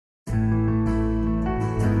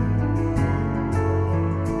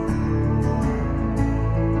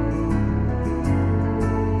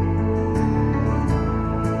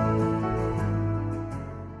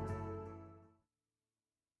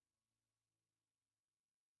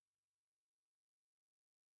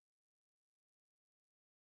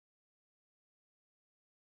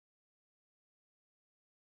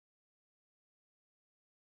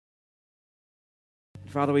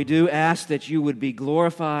Father, we do ask that you would be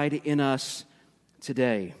glorified in us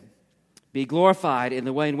today. Be glorified in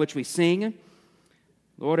the way in which we sing,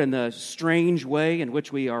 Lord, in the strange way in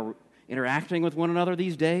which we are interacting with one another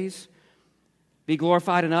these days. Be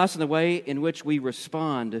glorified in us in the way in which we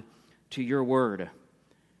respond to your word.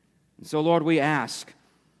 And so, Lord, we ask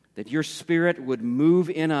that your Spirit would move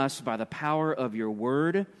in us by the power of your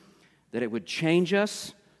word, that it would change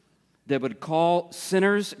us, that would call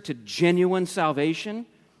sinners to genuine salvation,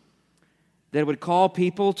 that would call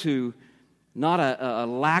people to not a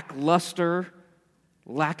lackluster,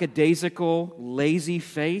 lackadaisical, lazy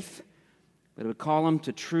faith, but it would call them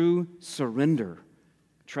to true surrender,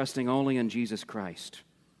 trusting only in Jesus Christ.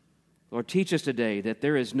 Lord, teach us today that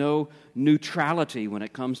there is no neutrality when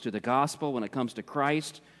it comes to the gospel, when it comes to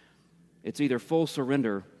Christ. It's either full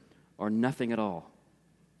surrender or nothing at all.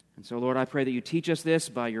 And so, Lord, I pray that you teach us this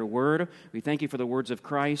by your word. We thank you for the words of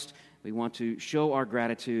Christ. We want to show our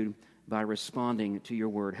gratitude by responding to your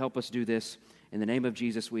word. Help us do this. In the name of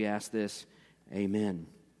Jesus, we ask this. Amen.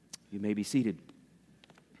 You may be seated.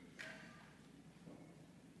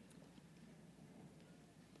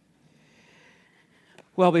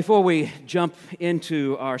 Well, before we jump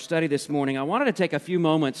into our study this morning, I wanted to take a few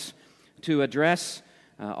moments to address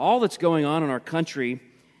all that's going on in our country.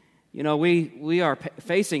 You know, we are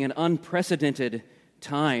facing an unprecedented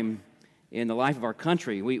time in the life of our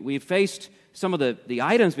country. We've faced some of the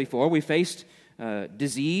items before. We faced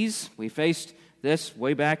disease. We faced this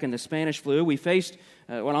way back in the Spanish flu. We faced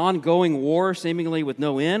an ongoing war seemingly with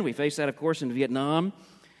no end. We faced that, of course, in Vietnam.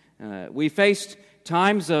 We faced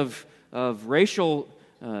times of racial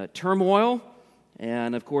turmoil,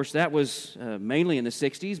 and of course that was mainly in the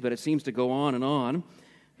 60s, but it seems to go on and on.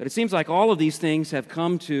 But it seems like all of these things have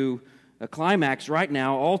come to a climax right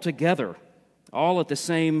now all together, all at the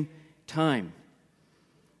same time.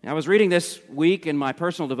 I was reading this week in my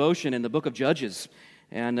personal devotion in the book of Judges,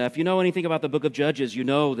 and if you know anything about the book of Judges, you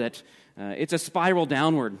know that it's a spiral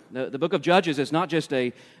downward. The book of Judges is not just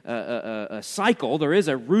a cycle. There is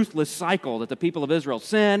a ruthless cycle that the people of Israel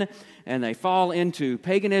sin, and they fall into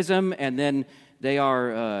paganism, and then they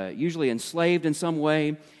are usually enslaved in some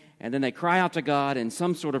way, and then they cry out to God in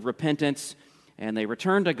some sort of repentance, and they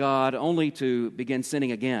return to God only to begin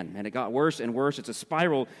sinning again. And it got worse and worse. It's a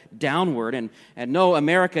spiral downward. And no,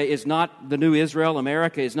 America is not the new Israel.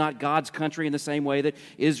 America is not God's country in the same way that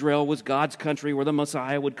Israel was God's country where the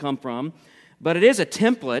Messiah would come from. But it is a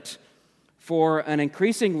template for an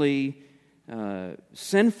increasingly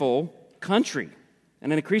sinful country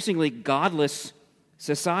and an increasingly godless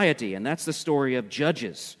society. And that's the story of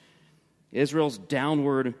Judges, Israel's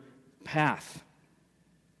downward path.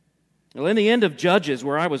 Well, in the end of Judges,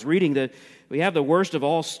 where I was reading, we have the worst of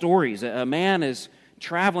all stories. A man is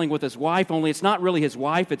traveling with his wife, only it's not really his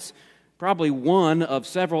wife, it's probably one of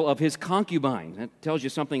several of his concubines. That tells you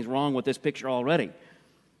something's wrong with this picture already.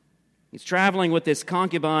 He's traveling with this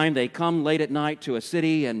concubine. They come late at night to a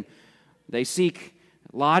city, and they seek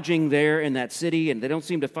lodging there in that city, and they don't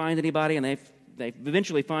seem to find anybody, and they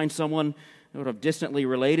eventually find someone sort of distantly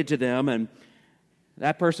related to them, and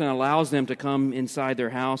that person allows them to come inside their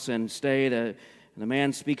house and stay. The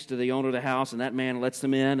man speaks to the owner of the house, and that man lets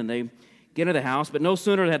them in, and they get into the house. But no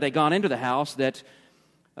sooner had they gone into the house that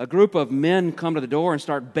a group of men come to the door and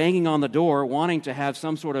start banging on the door, wanting to have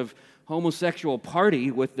some sort of homosexual party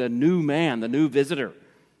with the new man, the new visitor.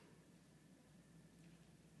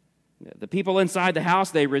 The people inside the house,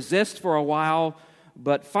 they resist for a while,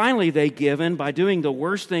 but finally they give in by doing the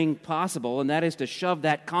worst thing possible, and that is to shove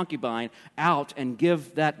that concubine out and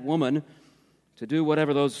give that woman to do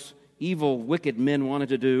whatever those evil, wicked men wanted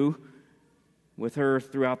to do with her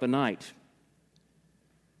throughout the night.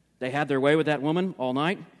 They had their way with that woman all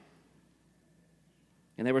night,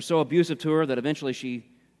 and they were so abusive to her that eventually she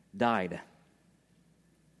died.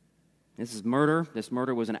 This is murder. This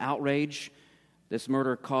murder was an outrage. This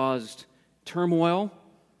murder caused turmoil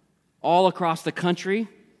all across the country.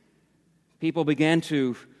 People began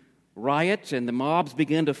to riot, and the mobs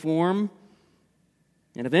began to form.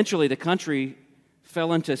 And eventually the country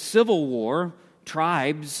fell into civil war.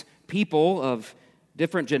 Tribes, people of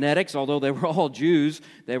different genetics, although they were all Jews,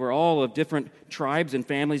 they were all of different tribes and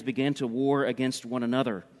families, began to war against one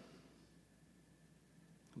another.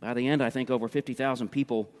 By the end, I think over 50,000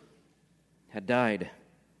 people had died.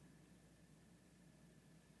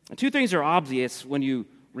 And two things are obvious when you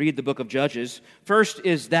read the book of Judges. First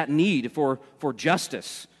is that need for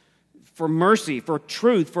justice, for mercy, for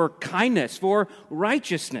truth, for kindness, for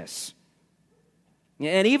righteousness.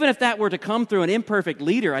 And even if that were to come through an imperfect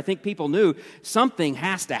leader, I think people knew something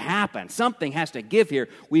has to happen. Something has to give here.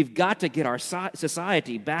 We've got to get our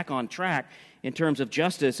society back on track in terms of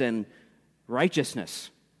justice and righteousness.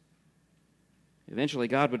 Eventually,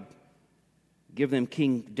 God would give them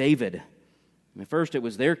King David. At first, it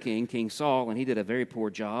was their king, King Saul, and he did a very poor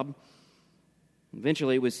job.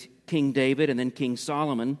 Eventually, it was King David and then King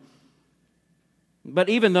Solomon. But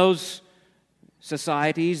even those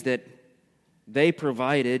societies that they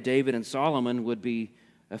provided, David and Solomon, would be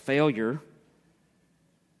a failure.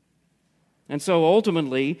 And so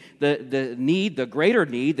ultimately, the greater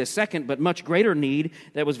need, the second but much greater need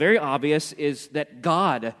that was very obvious is that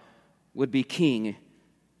God would be king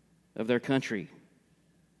of their country.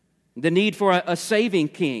 The need for a saving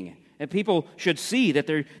king. And people should see that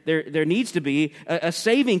there needs to be a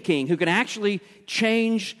saving king who can actually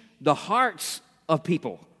change the hearts of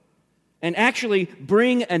people and actually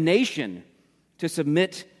bring a nation to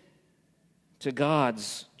submit to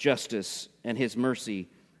God's justice and His mercy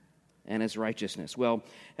and His righteousness. Well,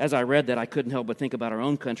 as I read that, I couldn't help but think about our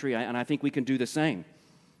own country, and I think we can do the same.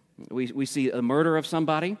 We see a murder of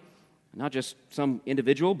somebody, not just some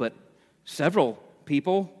individual, but several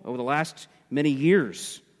people over the last many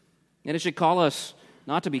years. And it should call us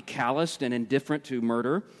not to be calloused and indifferent to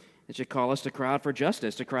murder. It should call us to cry out for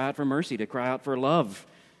justice, to cry out for mercy, to cry out for love.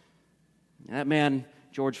 That man,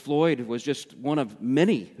 George Floyd, was just one of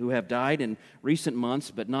many who have died in recent months,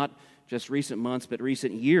 but not just recent months, but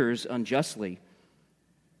recent years unjustly,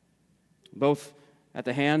 both at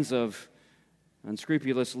the hands of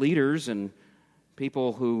unscrupulous leaders and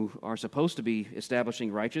people who are supposed to be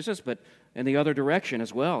establishing righteousness, but in the other direction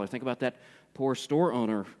as well. I think about that poor store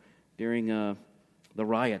owner during the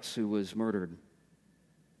riots who was murdered.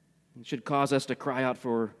 It should cause us to cry out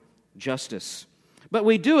for justice. But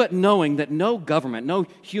we do it knowing that no government, no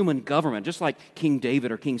human government, just like King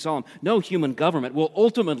David or King Solomon, no human government will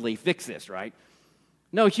ultimately fix this, right?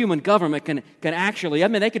 No human government can actually,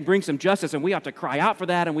 they can bring some justice, and we ought to cry out for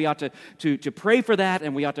that, and we ought to pray for that,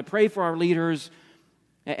 and we ought to pray for our leaders.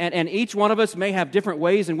 And each one of us may have different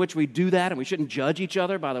ways in which we do that, and we shouldn't judge each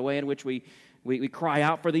other by the way in which we cry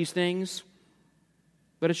out for these things.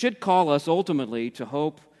 But it should call us ultimately to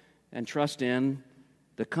hope and trust in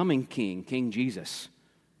the coming King, King Jesus,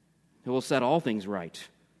 who will set all things right.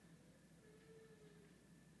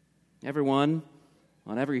 Everyone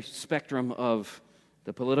on every spectrum of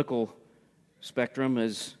the political spectrum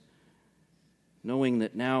is knowing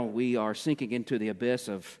that now we are sinking into the abyss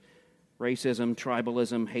of racism,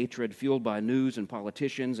 tribalism, hatred, fueled by news and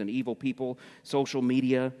politicians and evil people, social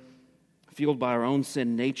media, fueled by our own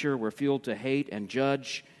sin nature. We're fueled to hate and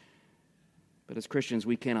judge. But as Christians,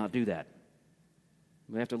 we cannot do that.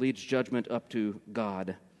 We have to lead judgment up to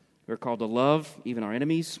God. We're called to love even our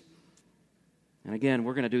enemies. And again,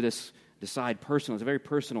 we're going to do this, decide personally. It's a very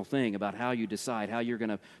personal thing about how you decide, how you're going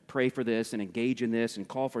to pray for this and engage in this and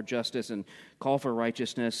call for justice and call for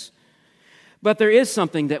righteousness. But there is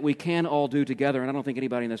something that we can all do together, and I don't think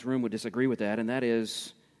anybody in this room would disagree with that, and that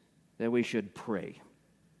is that we should pray.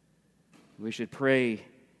 We should pray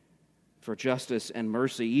for justice and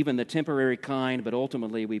mercy, even the temporary kind, but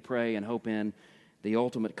ultimately we pray and hope in the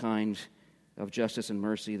ultimate kind of justice and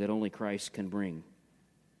mercy that only Christ can bring.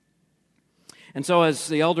 And so as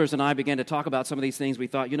the elders and I began to talk about some of these things, we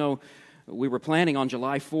thought, we were planning on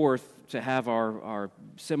July 4th to have our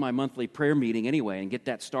semi-monthly prayer meeting anyway and get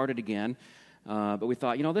that started again. But we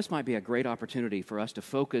thought, this might be a great opportunity for us to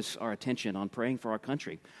focus our attention on praying for our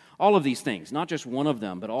country. All of these things, not just one of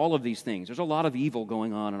them, but all of these things. There's a lot of evil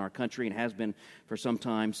going on in our country and has been for some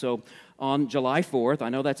time. So on July 4th, I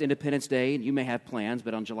know that's Independence Day, and you may have plans,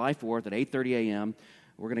 but on July 4th at 8:30 a.m.,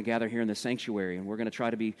 we're going to gather here in the sanctuary, and we're going to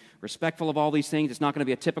try to be respectful of all these things. It's not going to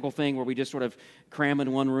be a typical thing where we just sort of cram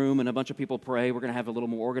in one room and a bunch of people pray. We're going to have a little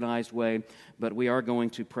more organized way, but we are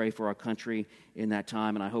going to pray for our country in that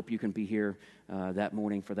time, and I hope you can be here that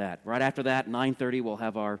morning for that. Right after that, 9:30, we'll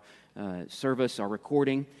have our service, our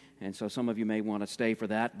recording, and so some of you may want to stay for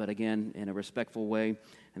that, but again, in a respectful way,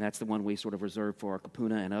 and that's the one we sort of reserve for our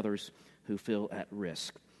Kapuna and others who feel at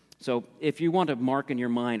risk. So if you want to mark in your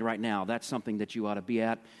mind right now, that's something that you ought to be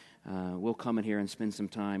at. We'll come in here and spend some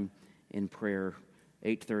time in prayer,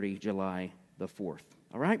 8:30, July the 4th.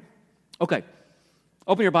 All right? Okay.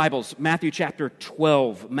 Open your Bibles, Matthew chapter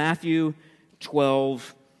 12. Matthew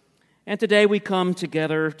 12. And today we come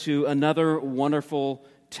together to another wonderful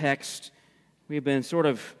text. We've been sort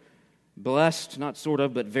of blessed, not sort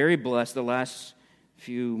of, but very blessed the last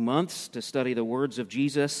few months to study the words of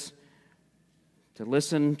Jesus, to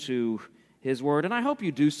listen to His Word. And I hope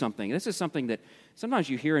you do something. This is something that sometimes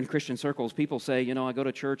you hear in Christian circles. People say, I go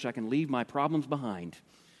to church, I can leave my problems behind.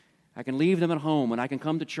 I can leave them at home, and I can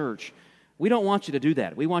come to church. We don't want you to do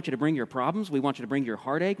that. We want you to bring your problems. We want you to bring your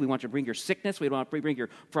heartache. We want you to bring your sickness. We want you to bring your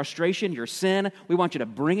frustration, your sin. We want you to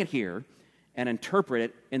bring it here and interpret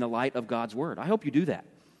it in the light of God's Word. I hope you do that.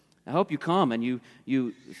 I hope you come and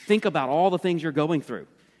you think about all the things you're going through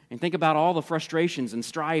and think about all the frustrations and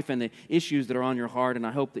strife and the issues that are on your heart, and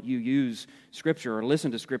I hope that you use Scripture or listen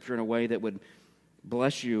to Scripture in a way that would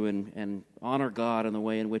bless you and honor God in the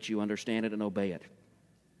way in which you understand it and obey it.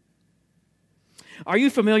 Are you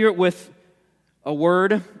familiar with a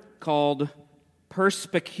word called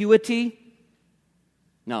perspicuity?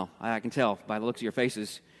 No, I can tell by the looks of your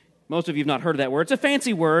faces. Most of you have not heard of that word. It's a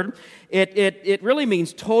fancy word. It really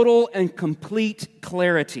means total and complete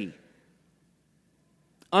clarity.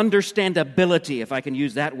 Understandability, if I can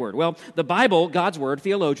use that word. Well, the Bible, God's Word,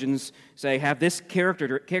 theologians say, have this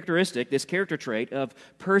characteristic, this character trait of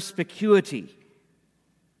perspicuity.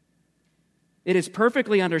 It is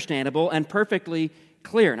perfectly understandable and perfectly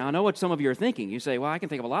clear. Now, I know what some of you are thinking. You say, well, I can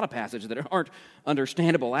think of a lot of passages that aren't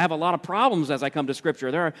understandable. I have a lot of problems as I come to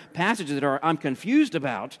Scripture. There are passages that I'm confused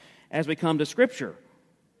about as we come to Scripture.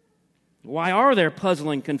 Why are there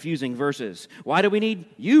puzzling, confusing verses? Why do we need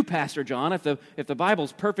you, Pastor John? If the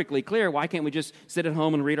Bible's perfectly clear, why can't we just sit at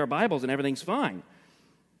home and read our Bibles and everything's fine?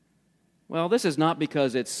 Well, this is not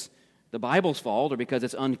because it's the Bible's fault or because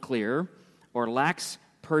it's unclear or lacks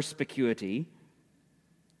perspicuity,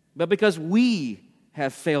 but because we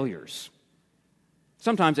have failures.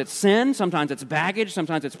 Sometimes it's sin, sometimes it's baggage,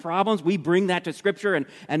 sometimes it's problems. We bring that to Scripture,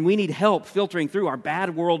 and we need help filtering through our bad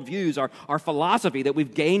worldviews, our philosophy that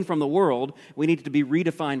we've gained from the world. We need it to be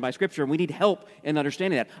redefined by Scripture, and we need help in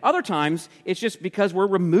understanding that. Other times, it's just because we're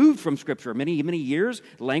removed from Scripture. Many years,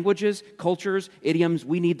 languages, cultures, idioms,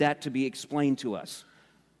 we need that to be explained to us.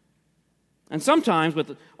 And sometimes,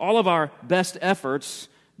 with all of our best efforts,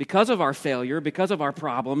 because of our failure, because of our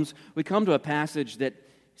problems, we come to a passage that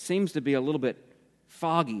seems to be a little bit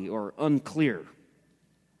foggy or unclear.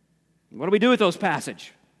 What do we do with those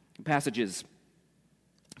passages?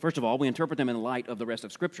 First of all, we interpret them in light of the rest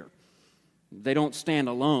of Scripture. They don't stand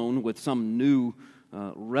alone with some new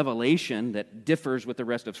revelation that differs with the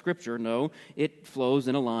rest of Scripture. No, it flows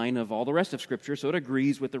in a line of all the rest of Scripture, so it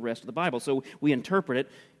agrees with the rest of the Bible. So we interpret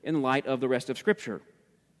it in light of the rest of Scripture.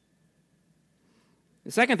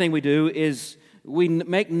 The second thing we do is we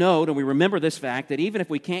make note and we remember this fact that even if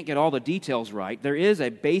we can't get all the details right, there is a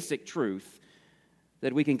basic truth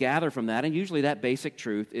that we can gather from that, and usually that basic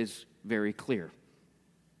truth is very clear.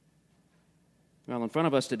 Well, in front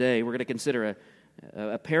of us today, we're going to consider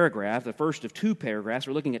a paragraph, the first of two paragraphs.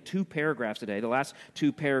 We're looking at two paragraphs today, the last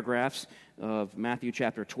two paragraphs of Matthew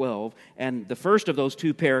chapter 12, and the first of those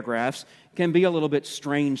two paragraphs can be a little bit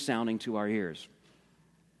strange sounding to our ears.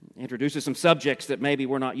 It introduces some subjects that maybe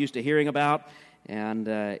we're not used to hearing about, and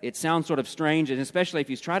it sounds sort of strange, and especially if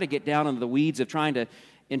you try to get down into the weeds of trying to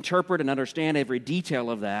interpret and understand every detail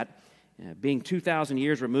of that. Being 2,000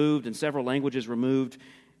 years removed and several languages removed,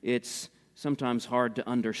 it's sometimes hard to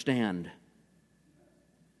understand.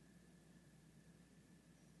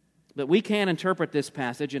 But we can interpret this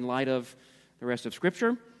passage in light of the rest of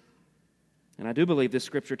Scripture, and I do believe this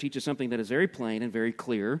Scripture teaches something that is very plain and very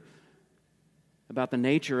clear about the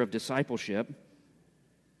nature of discipleship.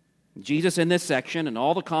 Jesus in this section, and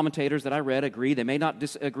all the commentators that I read agree. They may not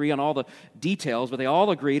disagree on all the details, but they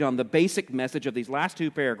all agreed on the basic message of these last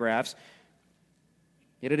two paragraphs.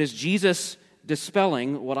 Yet it is Jesus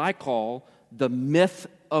dispelling what I call the myth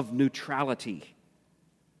of neutrality.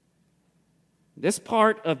 This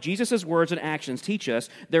part of Jesus' words and actions teach us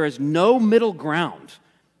there is no middle ground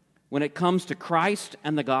when it comes to Christ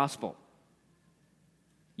and the gospel.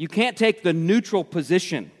 You can't take the neutral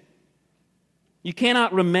position. You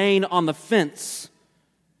cannot remain on the fence.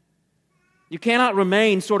 You cannot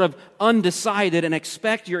remain sort of undecided and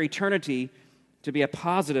expect your eternity to be a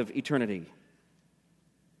positive eternity.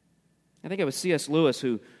 I think it was C.S. Lewis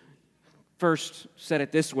who first said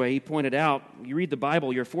it this way. He pointed out, you read the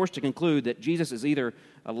Bible, you're forced to conclude that Jesus is either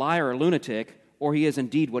a liar or a lunatic, or he is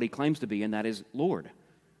indeed what he claims to be, and that is Lord.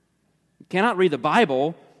 You cannot read the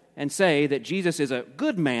Bible and say that Jesus is a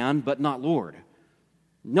good man, but not Lord.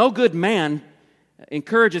 No good man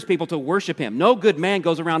encourages people to worship him. No good man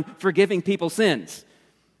goes around forgiving people's sins.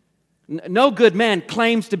 No good man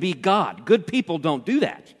claims to be God. Good people don't do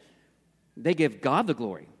that. They give God the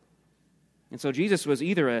glory. And so Jesus was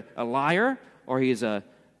either a liar, or he is a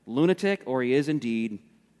lunatic, or he is indeed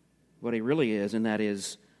what he really is, and that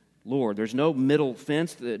is Lord. There's no middle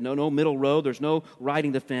fence, no middle road. There's no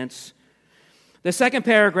riding the fence. The second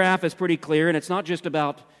paragraph is pretty clear, and it's not just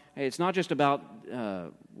about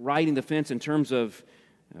riding the fence in terms of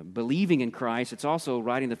believing in Christ, it's also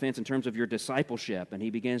riding the fence in terms of your discipleship. And he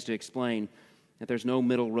begins to explain that there's no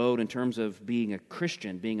middle road in terms of being a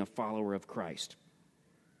Christian, being a follower of Christ.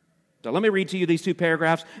 So let me read to you these two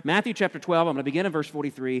paragraphs. Matthew chapter 12, I'm going to begin in verse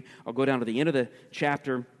 43. I'll go down to the end of the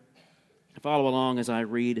chapter. Follow along as I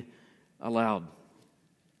read aloud.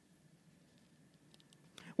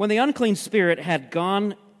 When the unclean spirit has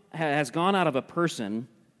gone out of a person,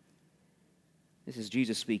 this is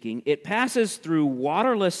Jesus speaking, it passes through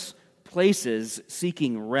waterless places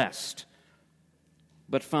seeking rest,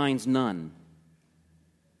 but finds none.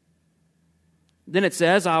 Then it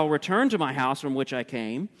says, I'll return to my house from which I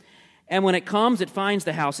came. And when it comes, it finds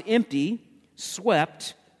the house empty,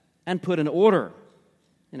 swept, and put in order.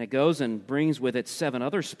 And it goes and brings with it 7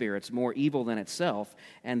 other spirits more evil than itself,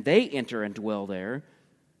 and they enter and dwell there.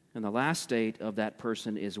 And the last state of that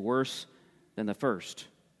person is worse than the first.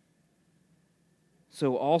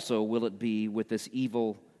 So also will it be with this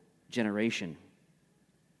evil generation.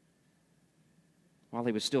 While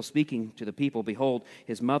he was still speaking to the people, behold,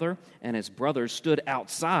 his mother and his brothers stood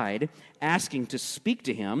outside, asking to speak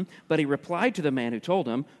to him. But he replied to the man who told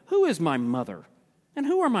him, Who is my mother, and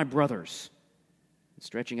who are my brothers? And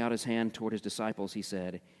stretching out his hand toward his disciples, he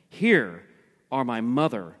said, Here are my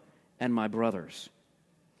mother and my brothers.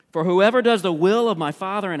 For whoever does the will of my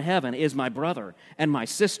Father in heaven is my brother and my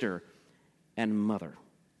sister and mother.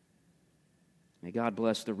 May God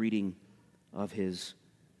bless the reading of his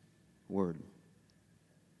word.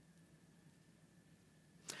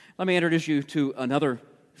 Let me introduce you to another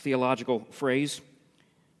theological phrase,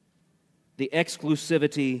 the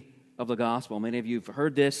exclusivity of the gospel. Many of you have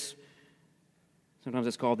heard this. Sometimes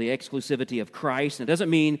it's called the exclusivity of Christ. And it doesn't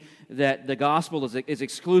mean that the gospel is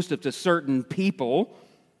exclusive to certain people.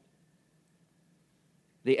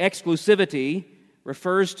 The exclusivity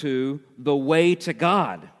refers to the way to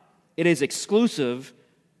God. It is exclusive,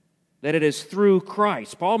 that it is through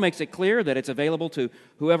Christ. Paul makes it clear that it's available to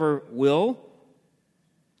whoever will.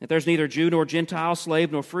 That there's neither Jew nor Gentile,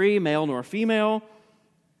 slave nor free, male nor female.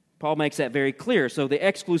 Paul makes that very clear. So the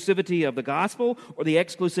exclusivity of the gospel or the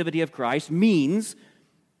exclusivity of Christ means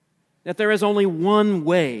that there is only one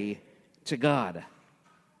way to God.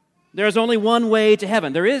 There is only one way to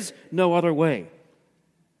heaven. There is no other way.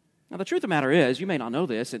 Now, the truth of the matter is, you may not know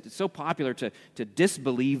this, it's so popular to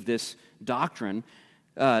disbelieve this doctrine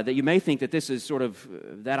that you may think that this is sort of,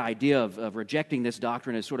 that idea of rejecting this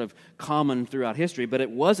doctrine is sort of common throughout history, but it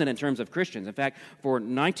wasn't in terms of Christians. In fact, for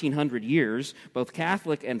 1900 years, both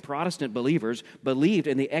Catholic and Protestant believers believed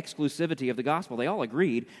in the exclusivity of the gospel. They all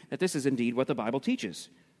agreed that this is indeed what the Bible teaches.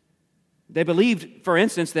 They believed, for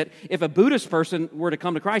instance, that if a Buddhist person were to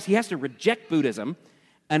come to Christ, he has to reject Buddhism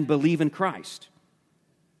and believe in Christ.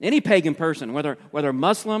 Any pagan person, whether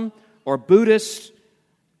Muslim or Buddhist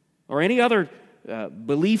or any other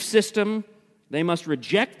belief system, they must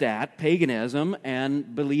reject that paganism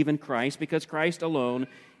and believe in Christ because Christ alone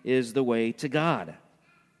is the way to God.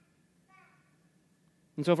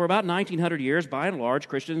 And so for about 1900 years, by and large,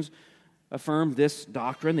 Christians affirmed this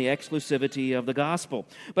doctrine, the exclusivity of the gospel.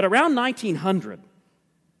 But around 1900,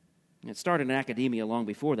 it started in academia long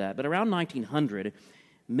before that, but around 1900,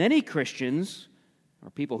 many Christians, or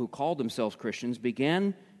people who called themselves Christians,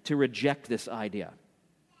 began to reject this idea.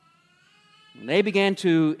 And they began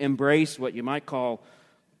to embrace what you might call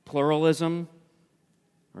pluralism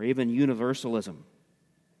or even universalism.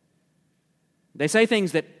 They say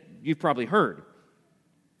things that you've probably heard.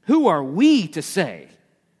 Who are we to say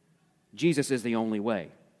Jesus is the only way,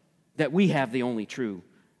 that we have the only true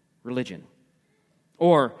religion?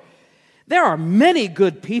 Or, there are many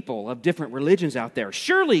good people of different religions out there.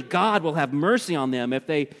 Surely God will have mercy on them if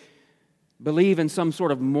they believe in some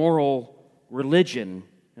sort of moral religion,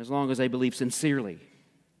 as long as they believe sincerely.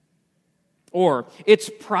 Or, it's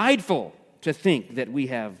prideful to think that we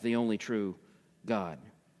have the only true God.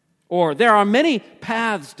 Or, there are many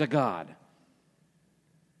paths to God.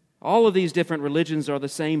 All of these different religions are the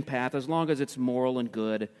same path. As long as it's moral and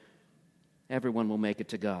good, everyone will make it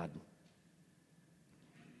to God.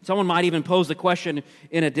 Someone might even pose the question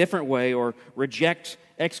in a different way or reject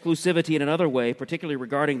exclusivity in another way, particularly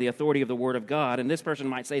regarding the authority of the Word of God. And this person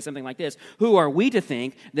might say something like this: who are we to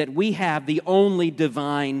think that we have the only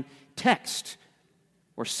divine text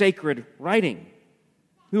or sacred writing?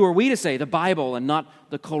 Who are we to say the Bible and not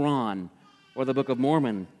the Quran or the Book of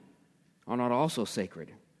Mormon are not also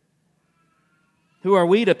sacred? Who are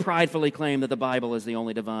we to pridefully claim that the Bible is the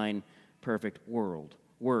only divine, perfect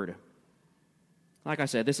word? Like I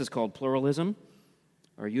said, this is called pluralism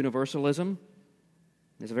or universalism.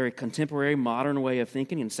 It's a very contemporary, modern way of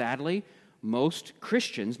thinking, and sadly, most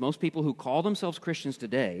Christians, most people who call themselves Christians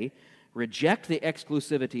today, reject the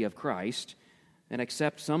exclusivity of Christ and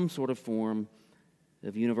accept some sort of form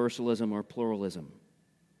of universalism or pluralism.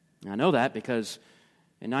 I know that because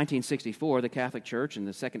in 1964, the Catholic Church in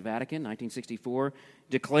the Second Vatican, 1964,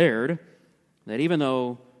 declared that even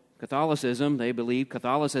though Catholicism, they believe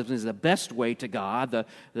Catholicism is the best way to God,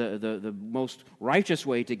 the most righteous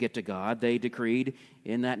way to get to God, they decreed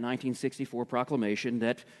in that 1964 proclamation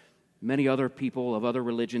that many other people of other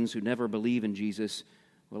religions who never believe in Jesus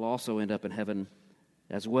will also end up in heaven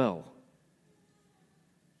as well.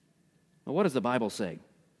 Now, what does the Bible say?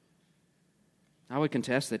 I would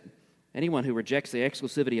contest that anyone who rejects the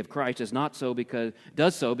exclusivity of Christ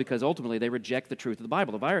does so because ultimately they reject the truth of the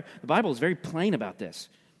Bible. The Bible is very plain about this.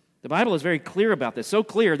 The Bible is very clear about this, so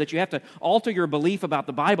clear that you have to alter your belief about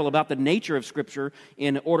the Bible, about the nature of Scripture,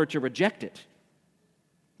 in order to reject it.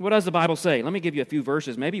 What does the Bible say? Let me give you a few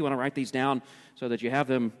verses. Maybe you want to write these down so that you have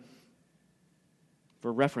them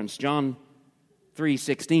for reference. John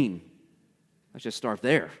 3:16. Let's just start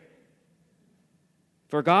there.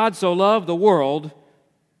 For God so loved the world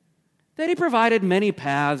that He provided many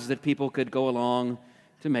paths that people could go along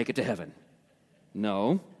to make it to heaven.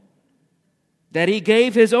 No. That He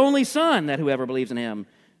gave His only Son, that whoever believes in Him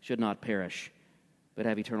should not perish, but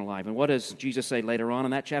have eternal life. And what does Jesus say later on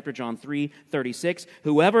in that chapter, John 3:36?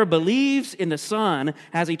 Whoever believes in the Son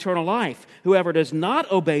has eternal life. Whoever does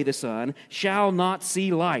not obey the Son shall not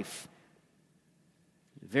see life.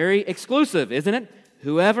 Very exclusive, isn't it?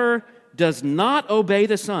 Whoever does not obey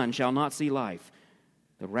the Son shall not see life.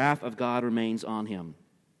 The wrath of God remains on him.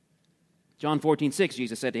 John 14:6,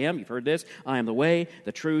 Jesus said to him, you've heard this, I am the way,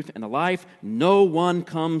 the truth, and the life. No one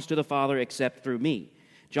comes to the Father except through me.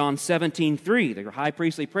 John 17:3, the high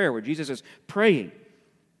priestly prayer where Jesus is praying.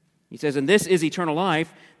 He says, and this is eternal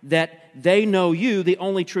life, that they know you, the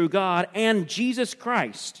only true God, and Jesus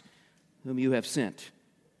Christ, whom you have sent.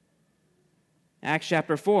 Acts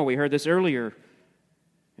chapter 4, we heard this earlier,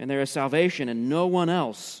 and there is salvation in no one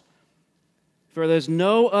else. For there is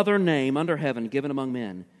no other name under heaven given among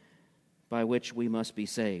men by which we must be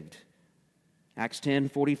saved. Acts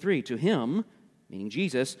 10:43, to Him, meaning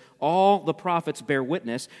Jesus, all the prophets bear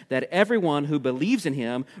witness that everyone who believes in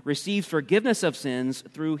Him receives forgiveness of sins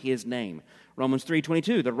through His name. Romans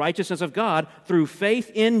 3:22, the righteousness of God through faith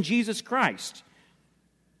in Jesus Christ,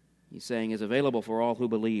 He's saying, is available for all who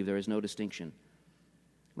believe. There is no distinction.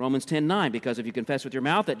 Romans 10:9, because if you confess with your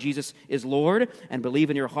mouth that Jesus is Lord and believe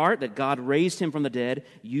in your heart that God raised Him from the dead,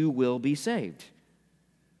 you will be saved.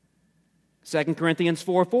 2 Corinthians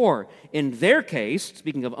 4:4, in their case,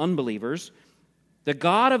 speaking of unbelievers, the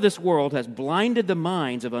God of this world has blinded the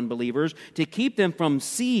minds of unbelievers to keep them from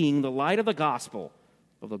seeing the light of the gospel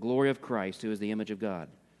of the glory of Christ, who is the image of God.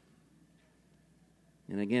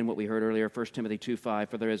 And again, what we heard earlier, 1 Timothy 2:5,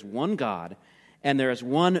 for there is one God, and there is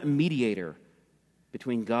one mediator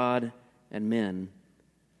between God and men,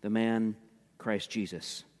 the man Christ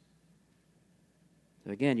Jesus.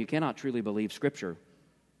 So again, you cannot truly believe Scripture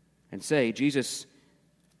and say Jesus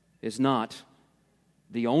is not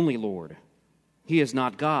the only Lord. He is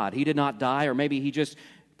not God. He did not die, or maybe He just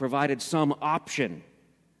provided some option.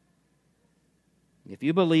 If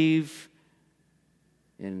you believe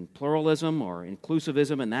in pluralism or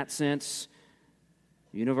inclusivism in that sense,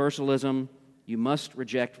 universalism, you must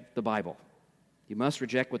reject the Bible. You must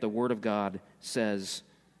reject what the Word of God says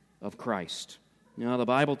of Christ. Now, the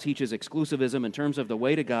Bible teaches exclusivism in terms of the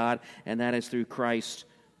way to God, and that is through Christ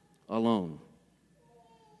alone.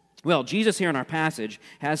 Well, Jesus here in our passage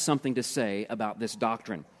has something to say about this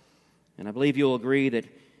doctrine. And I believe you'll agree that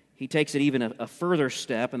He takes it even a further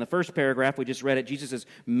step. In the first paragraph, we just read it, Jesus'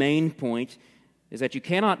 main point is that you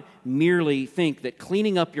cannot merely think that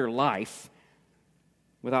cleaning up your life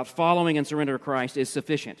without following and surrender to Christ is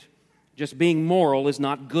sufficient. Just being moral is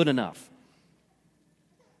not good enough.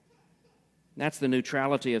 That's the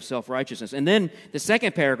neutrality of self-righteousness. And then the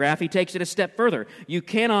second paragraph, he takes it a step further. You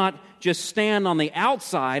cannot just stand on the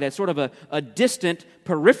outside as sort of a distant,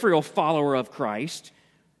 peripheral follower of Christ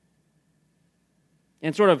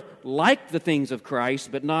and sort of like the things of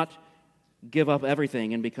Christ, but not give up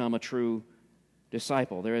everything and become a true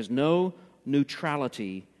disciple. There is no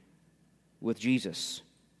neutrality with Jesus.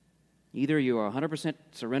 Either you are a 100%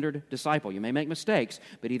 surrendered disciple. You may make mistakes,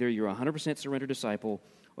 but either you're a 100% surrendered disciple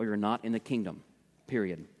or you're not in the kingdom,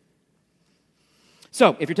 period.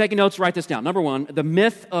 So, if you're taking notes, write this down. Number one, the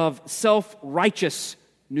myth of self-righteous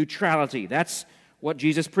neutrality. That's what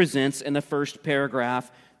Jesus presents in the first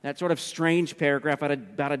paragraph. That sort of strange paragraph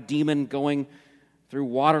about a demon going through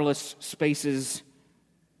waterless spaces,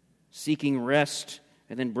 seeking rest,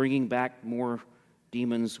 and then bringing back more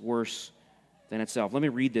demons worse than itself. Let me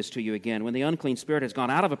read this to you again. When the unclean spirit has gone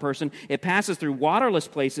out of a person, it passes through waterless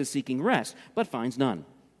places seeking rest, but finds none.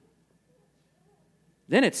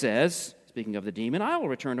 Then it says, speaking of the demon, I will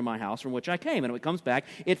return to my house from which I came. And when it comes back,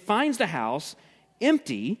 it finds the house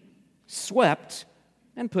empty, swept,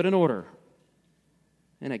 and put in order.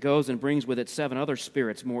 And it goes and brings with it 7 other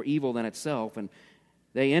spirits more evil than itself, and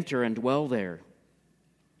they enter and dwell there.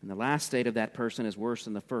 And the last state of that person is worse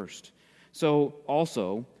than the first. So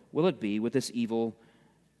also will it be with this evil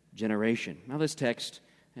generation. Now this text,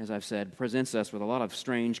 as I've said, presents us with a lot of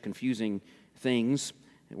strange, confusing things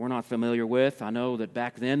that we're not familiar with. I know that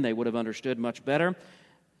back then they would have understood much better.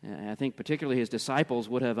 I think particularly his disciples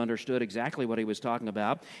would have understood exactly what he was talking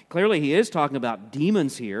about. Clearly he is talking about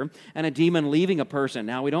demons here, and a demon leaving a person.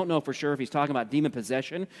 Now we don't know for sure if he's talking about demon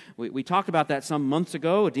possession. We talked about that some months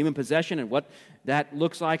ago, a demon possession and what that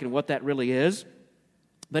looks like and what that really is.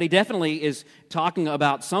 But he definitely is talking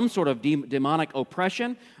about some sort of demonic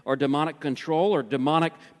oppression or demonic control or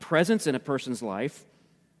demonic presence in a person's life.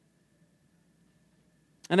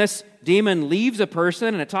 And this demon leaves a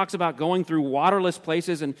person, and it talks about going through waterless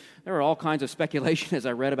places, and there are all kinds of speculation as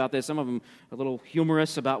I read about this. Some of them a little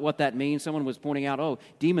humorous about what that means. Someone was pointing out,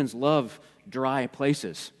 demons love dry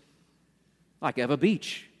places, like Eva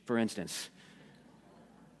Beach, for instance.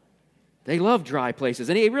 They love dry places.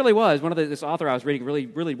 And he really was. This author I was reading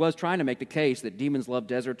really was trying to make the case that demons love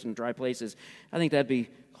deserts and dry places. I think that'd be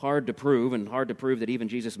hard to prove, and hard to prove that even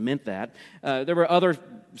Jesus meant that. There were other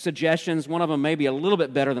suggestions, one of them maybe a little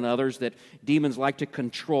bit better than others, that demons like to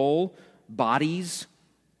control bodies.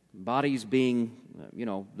 Bodies being,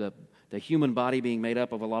 the human body being made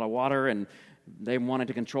up of a lot of water, and they wanted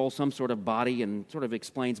to control some sort of body, and sort of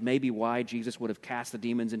explains maybe why Jesus would have cast the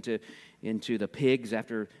demons into the pigs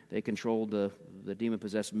after they controlled the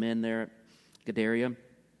demon-possessed men there at Gadara.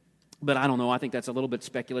 But I don't know. I think that's a little bit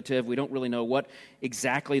speculative. We don't really know what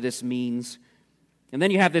exactly this means. And then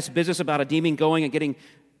you have this business about a demon going and getting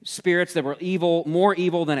spirits that were evil, more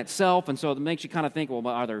evil than itself. And so it makes you kind of think, well,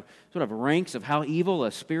 are there sort of ranks of how evil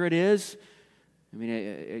a spirit is? I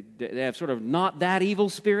mean, they have sort of not that evil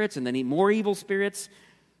spirits and then more evil spirits.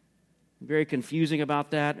 Very confusing about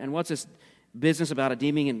that. And what's this business about a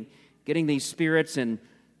demon and getting these spirits? And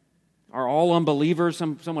are all unbelievers,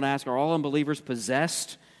 someone asked, are all unbelievers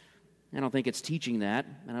possessed? I don't think it's teaching that.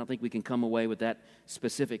 I don't think we can come away with that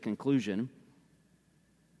specific conclusion.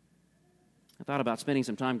 I thought about spending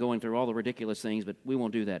some time going through all the ridiculous things, but we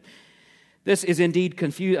won't do that. This is indeed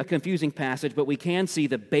a confusing passage, but we can see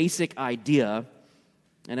the basic idea.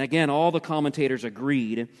 And again, all the commentators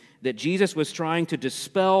agreed that Jesus was trying to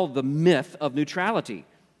dispel the myth of neutrality.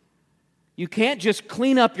 You can't just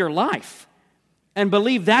clean up your life and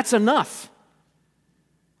believe that's enough.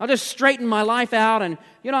 I'll just straighten my life out and,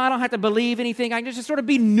 I don't have to believe anything. I can just sort of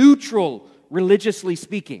be neutral, religiously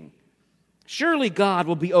speaking. Surely God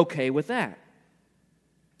will be okay with that.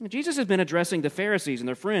 Jesus has been addressing the Pharisees and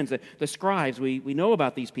their friends, the scribes. We know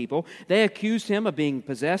about these people. They accused him of being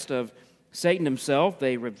possessed of Satan himself.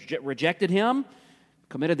 They rejected him,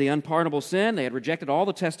 committed the unpardonable sin. They had rejected all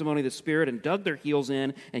the testimony of the Spirit and dug their heels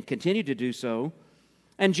in and continued to do so.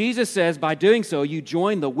 And Jesus says, by doing so, you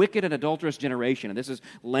join the wicked and adulterous generation. And this is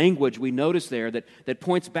language we notice there that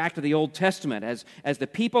points back to the Old Testament as the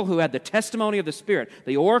people who had the testimony of the Spirit,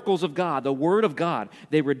 the oracles of God, the Word of God.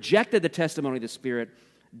 They rejected the testimony of the Spirit,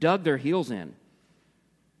 dug their heels in.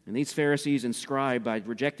 And these Pharisees and scribes, by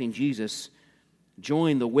rejecting Jesus,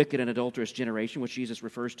 joined the wicked and adulterous generation, which Jesus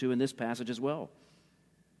refers to in this passage as well.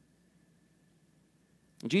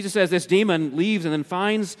 Jesus says this demon leaves and then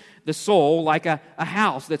finds the soul like a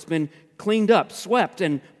house that's been cleaned up, swept,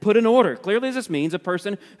 and put in order. Clearly this means a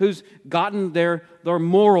person who's gotten their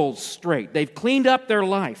morals straight. They've cleaned up their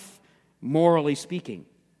life, morally speaking.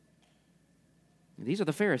 And these are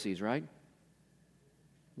the Pharisees, right?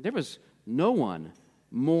 There was no one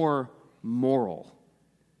more moral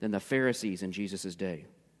than the Pharisees in Jesus' day.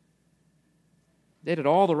 They did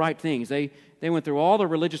all the right things. They went through all the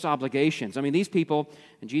religious obligations. I mean, these people,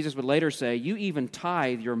 and Jesus would later say, you even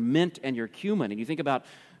tithe your mint and your cumin. And you think about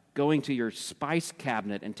going to your spice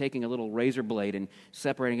cabinet and taking a little razor blade and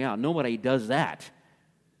separating out. Nobody does that.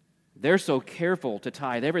 They're so careful to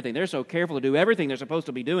tithe everything. They're so careful to do everything they're supposed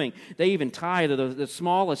to be doing. They even tithe the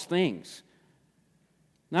smallest things.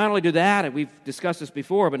 Not only do that, and we've discussed this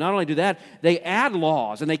before, but not only do that, they add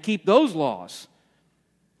laws, and they keep those laws.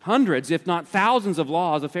 Hundreds, if not thousands of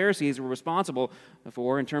laws the Pharisees were responsible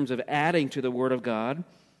for in terms of adding to the Word of God.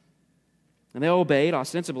 And they obeyed,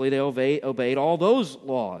 ostensibly, they obeyed all those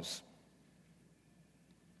laws.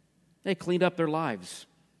 They cleaned up their lives.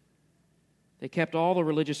 They kept all the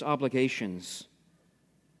religious obligations.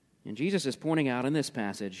 And Jesus is pointing out in this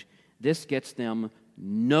passage, this gets them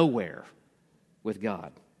nowhere with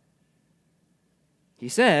God. He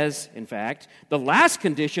says, in fact, the last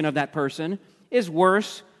condition of that person is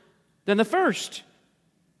worse than the first.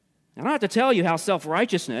 I don't have to tell you how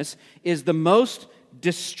self-righteousness is the most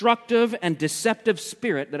destructive and deceptive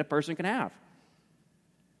spirit that a person can have.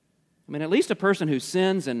 I mean, at least a person who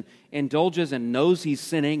sins and indulges and knows he's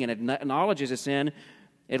sinning and acknowledges his sin,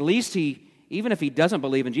 at least even if he doesn't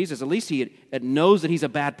believe in Jesus, at least he knows that he's a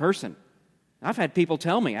bad person. I've had people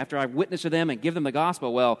tell me after I've witnessed to them and give them the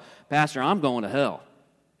gospel, well, Pastor, I'm going to hell.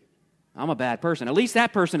 I'm a bad person. At least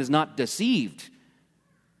that person is not deceived.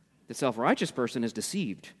 The self-righteous person is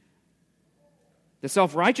deceived. The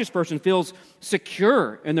self-righteous person feels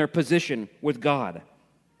secure in their position with God.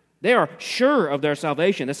 They are sure of their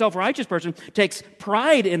salvation. The self-righteous person takes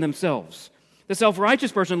pride in themselves. The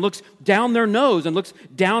self-righteous person looks down their nose and looks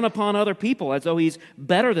down upon other people as though he's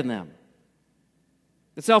better than them.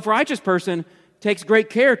 The self-righteous person takes great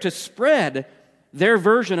care to spread their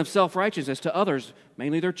version of self-righteousness to others,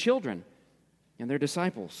 mainly their children and their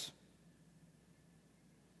disciples.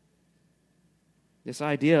 This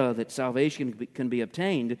idea that salvation can be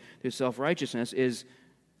obtained through self-righteousness is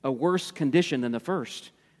a worse condition than the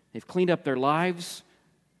first. They've cleaned up their lives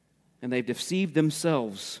and they've deceived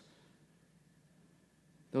themselves.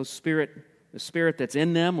 The spirit that's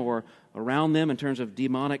in them or around them in terms of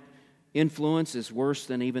demonic influence is worse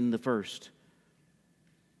than even the first.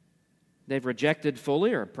 They've rejected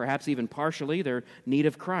fully or perhaps even partially their need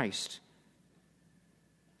of Christ.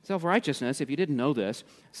 Self-righteousness, if you didn't know this,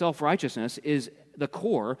 self-righteousness is the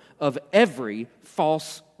core of every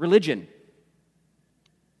false religion.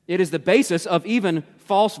 It is the basis of even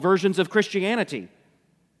false versions of Christianity.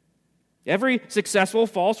 Every successful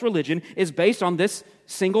false religion is based on this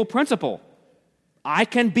single principle. I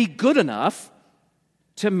can be good enough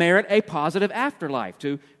to merit a positive afterlife,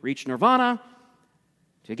 to reach nirvana,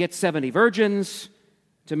 to get 70 virgins,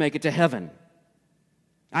 to make it to heaven.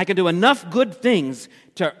 I can do enough good things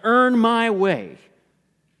to earn my way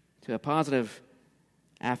to a positive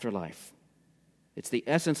afterlife. It's the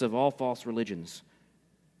essence of all false religions.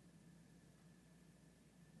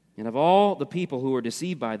 And of all the people who were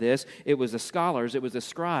deceived by this, it was the scholars, it was the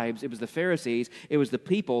scribes, it was the Pharisees, it was the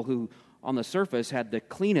people who, on the surface, had the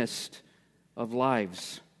cleanest of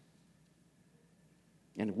lives.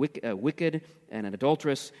 And a wicked and an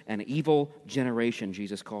adulterous and evil generation,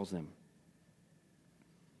 Jesus calls them.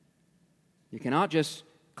 You cannot just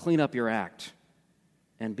clean up your act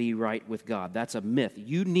and be right with God. That's a myth.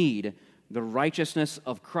 You need the righteousness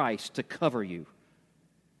of Christ to cover you.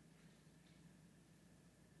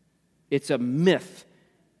 It's a myth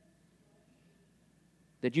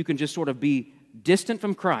that you can just sort of be distant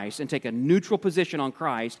from Christ and take a neutral position on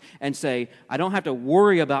Christ and say, I don't have to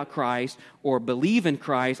worry about Christ or believe in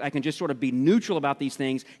Christ. I can just sort of be neutral about these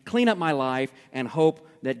things, clean up my life, and hope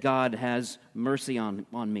that God has mercy on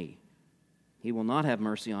me. He will not have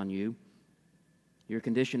mercy on you. Your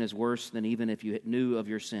condition is worse than even if you knew of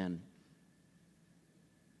your sin.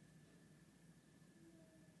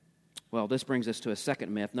 Well, this brings us to a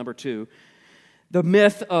second myth, number 2, the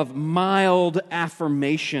myth of mild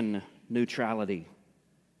affirmation neutrality.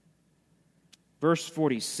 Verse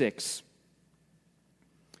 46,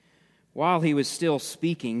 while he was still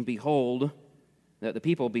speaking, behold,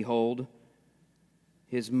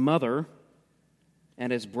 his mother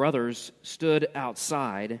and his brothers stood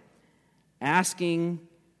outside, asking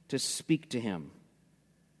to speak to him.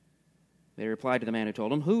 They replied to the man who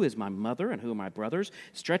told him, "Who is my mother and who are my brothers?"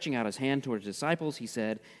 Stretching out his hand toward his disciples, he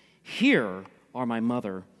said, "Here are my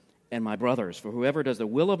mother and my brothers, for whoever does the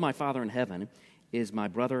will of my Father in heaven is my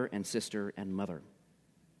brother and sister and mother."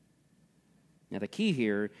 Now the key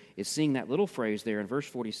here is seeing that little phrase there in verse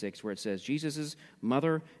 46 where it says, Jesus'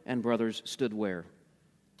 mother and brothers stood where?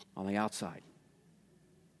 On the outside.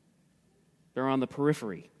 They're on the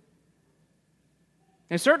periphery.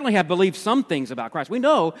 They certainly have believed some things about Christ. We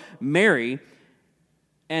know Mary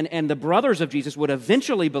and the brothers of Jesus would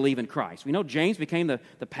eventually believe in Christ. We know James became the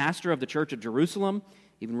pastor of the church of Jerusalem,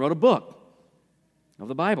 even wrote a book of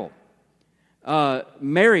the Bible.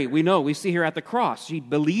 Mary, we see her at the cross. She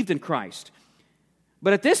believed in Christ.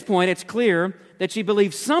 But at this point, it's clear that she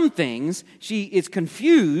believes some things. She is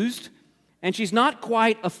confused, and she's not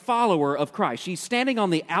quite a follower of Christ. She's standing on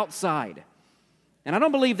the outside. And I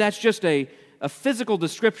don't believe that's just a physical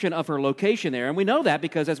description of her location there. And we know that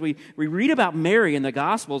because as we read about Mary in the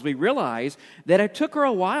Gospels, we realize that it took her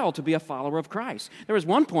a while to be a follower of Christ. There was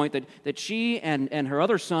one point that she and her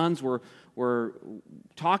other sons were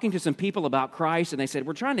talking to some people about Christ, and they said,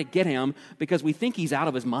 "We're trying to get him because we think he's out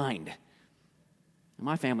of his mind."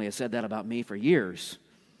 My family has said that about me for years.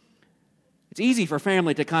 It's easy for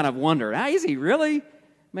family to kind of wonder, is he really? I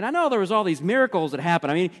mean, I know there was all these miracles that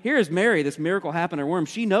happened. I mean, here's Mary, this miracle happened in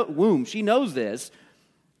her womb. She knows this,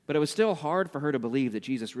 but it was still hard for her to believe that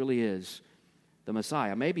Jesus really is the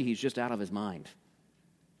Messiah. Maybe he's just out of his mind.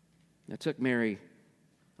 It took Mary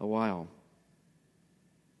a while.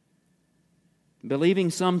 Believing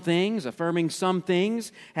some things, affirming some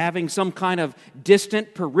things, having some kind of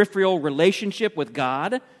distant peripheral relationship with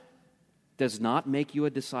God does not make you a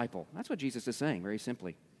disciple. That's what Jesus is saying, very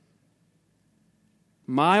simply.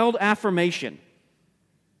 Mild affirmation,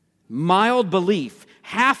 mild belief,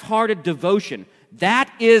 half-hearted devotion,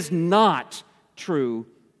 that is not true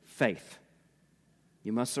faith.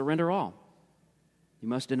 You must surrender all. You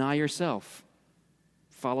must deny yourself.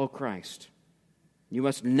 Follow Christ. You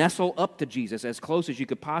must nestle up to Jesus as close as you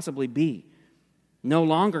could possibly be. No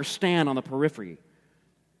longer stand on the periphery.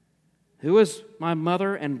 Who is my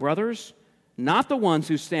mother and brothers? Not the ones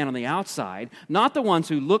who stand on the outside, not the ones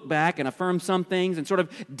who look back and affirm some things and sort of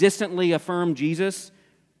distantly affirm Jesus.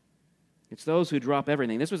 It's those who drop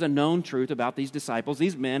everything. This was a known truth about these disciples,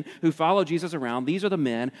 these men who followed Jesus around. These are the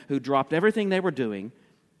men who dropped everything they were doing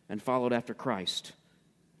and followed after Christ.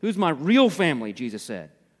 Who's my real family, Jesus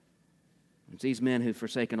said. It's these men who've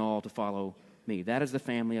forsaken all to follow me. That is the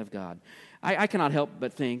family of God. I cannot help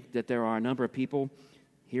but think that there are a number of people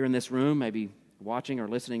here in this room, maybe watching or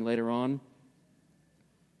listening later on,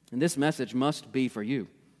 and this message must be for you.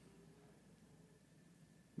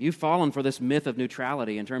 You've fallen for this myth of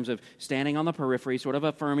neutrality in terms of standing on the periphery, sort of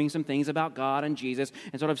affirming some things about God and Jesus,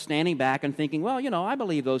 and sort of standing back and thinking, well, I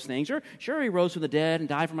believe those things. Sure, he rose from the dead and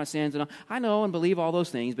died for my sins, and I know and believe all those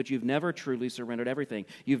things, but you've never truly surrendered everything.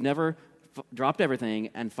 You've never dropped everything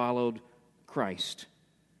and followed Christ.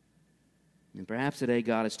 And perhaps today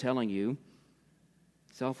God is telling you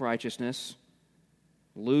self-righteousness,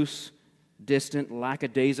 loose, distant,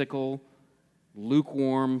 lackadaisical,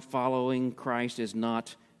 lukewarm following Christ is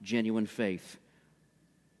not genuine faith.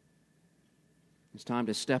 It's time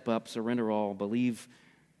to step up, surrender all, believe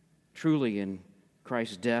truly in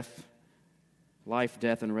Christ's death, life,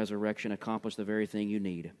 death, and resurrection, accomplish the very thing you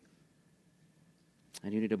need.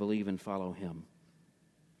 And you need to believe and follow Him.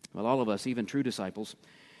 Well, all of us, even true disciples,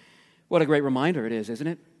 what a great reminder it is, isn't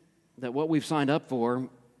it? That what we've signed up for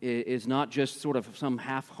is not just sort of some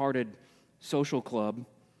half-hearted social club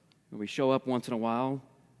where we show up once in a while,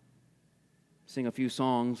 sing a few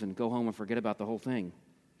songs, and go home and forget about the whole thing.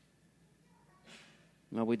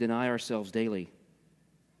 No, we deny ourselves daily.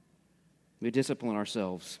 We discipline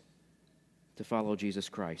ourselves to follow Jesus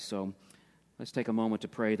Christ. So let's take a moment to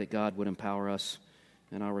pray that God would empower us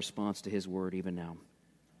in our response to His Word even now.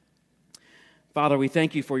 Father, we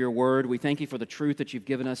thank You for Your Word. We thank You for the truth that You've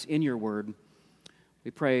given us in Your Word.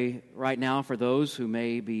 We pray right now for those who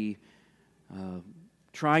may be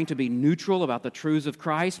trying to be neutral about the truths of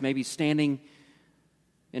Christ, maybe standing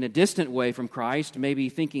in a distant way from Christ, maybe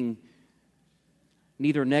thinking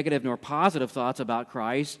neither negative nor positive thoughts about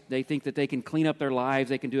Christ. They think that they can clean up their lives,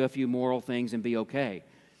 they can do a few moral things and be okay.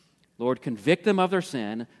 Lord, convict them of their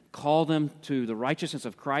sin, call them to the righteousness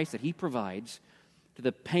of Christ that He provides, to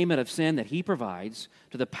the payment of sin that He provides,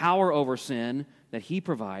 to the power over sin that He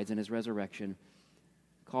provides in His resurrection.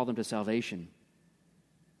 Call them to salvation.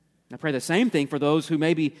 I pray the same thing for those who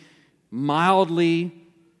maybe mildly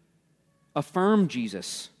affirm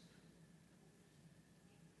Jesus.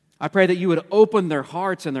 I pray that You would open their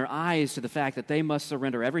hearts and their eyes to the fact that they must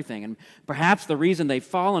surrender everything. And perhaps the reason they've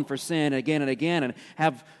fallen for sin again and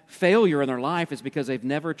have failure in their life is because they've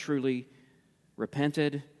never truly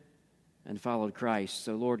repented and followed Christ.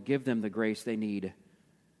 So, Lord, give them the grace they need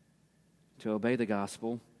to obey the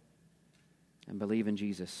gospel and believe in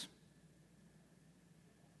Jesus.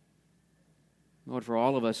 Lord, for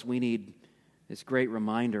all of us, we need this great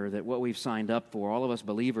reminder that what we've signed up for, all of us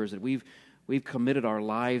believers, that we've committed our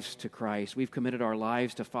lives to Christ. We've committed our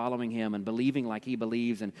lives to following Him and believing like He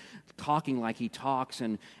believes and talking like He talks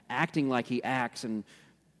and acting like He acts and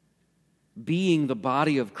being the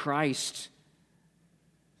body of Christ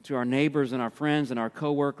to our neighbors and our friends and our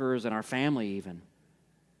coworkers and our family even.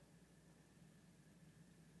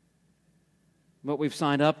 What we've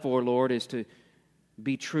signed up for, Lord, is to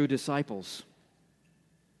be true disciples.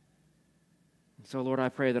 So, Lord, I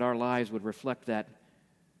pray that our lives would reflect that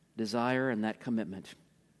desire and that commitment.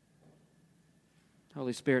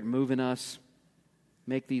 Holy Spirit, move in us.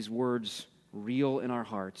 Make these words real in our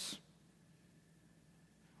hearts.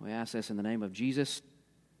 We ask this in the name of Jesus.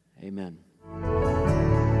 Amen.